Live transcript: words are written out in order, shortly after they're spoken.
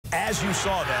as you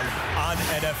saw them on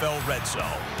NFL Red Zone.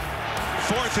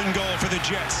 4th and goal for the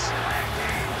Jets.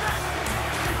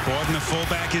 Gordon, the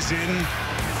fullback, is in.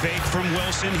 Fake from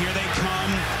Wilson. Here they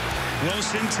come.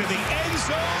 Wilson to the end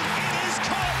zone. It is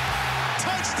caught.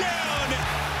 Touchdown.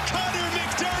 Connor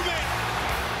McDermott.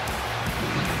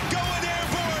 Going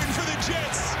airborne for the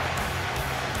Jets.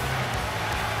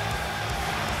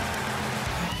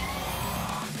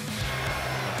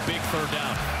 Big 3rd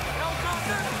down.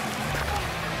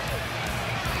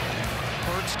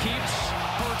 Hurts keeps.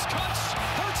 Hurts cuts.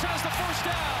 Hurts has the 1st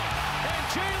down. And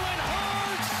Jalen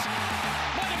Hurts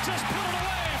might have just put it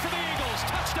away for the Eagles.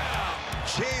 Touchdown.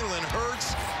 Jalen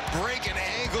Hurts breaking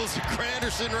ankles.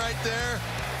 Granderson right there.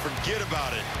 Forget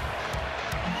about it.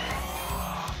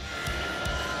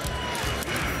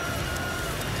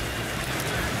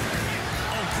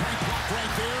 Oh, great block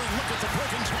right there. And look at the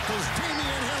broken tackles.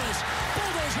 Damian Harris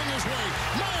bulldozing his way.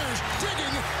 Myers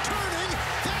digging, turning.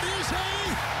 That is a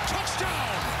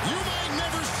touchdown. You might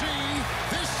never see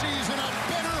this season a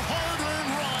better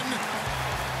hard-earned run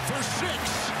for 6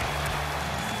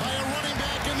 by a running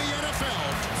back in the NFL,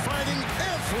 fighting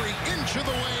every inch of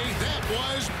the way. That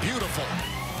was beautiful.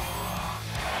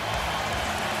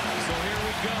 So here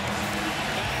we go.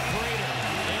 Matt Prater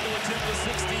able to attempt a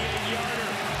 68-yarder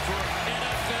for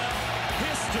NFL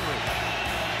history.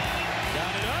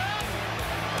 Got it up.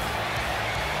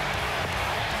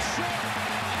 Short.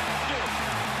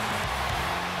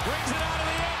 Brings it out of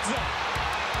the end zone.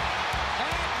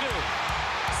 Agnew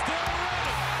still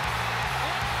running.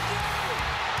 Agnew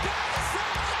down the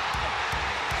sideline.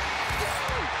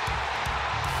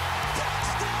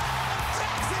 Touchdown,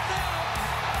 Jacksonville.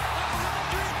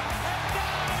 109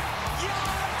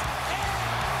 yards.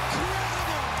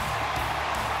 Incredible.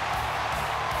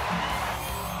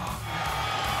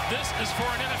 This is for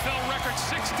an NFL record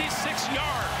 66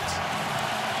 yards.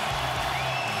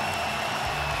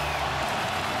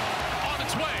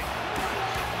 Way.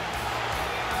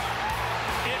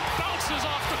 It bounces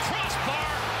off the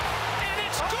crossbar, and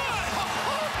it's good. Oh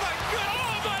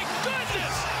my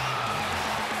goodness!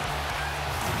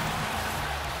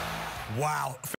 Wow.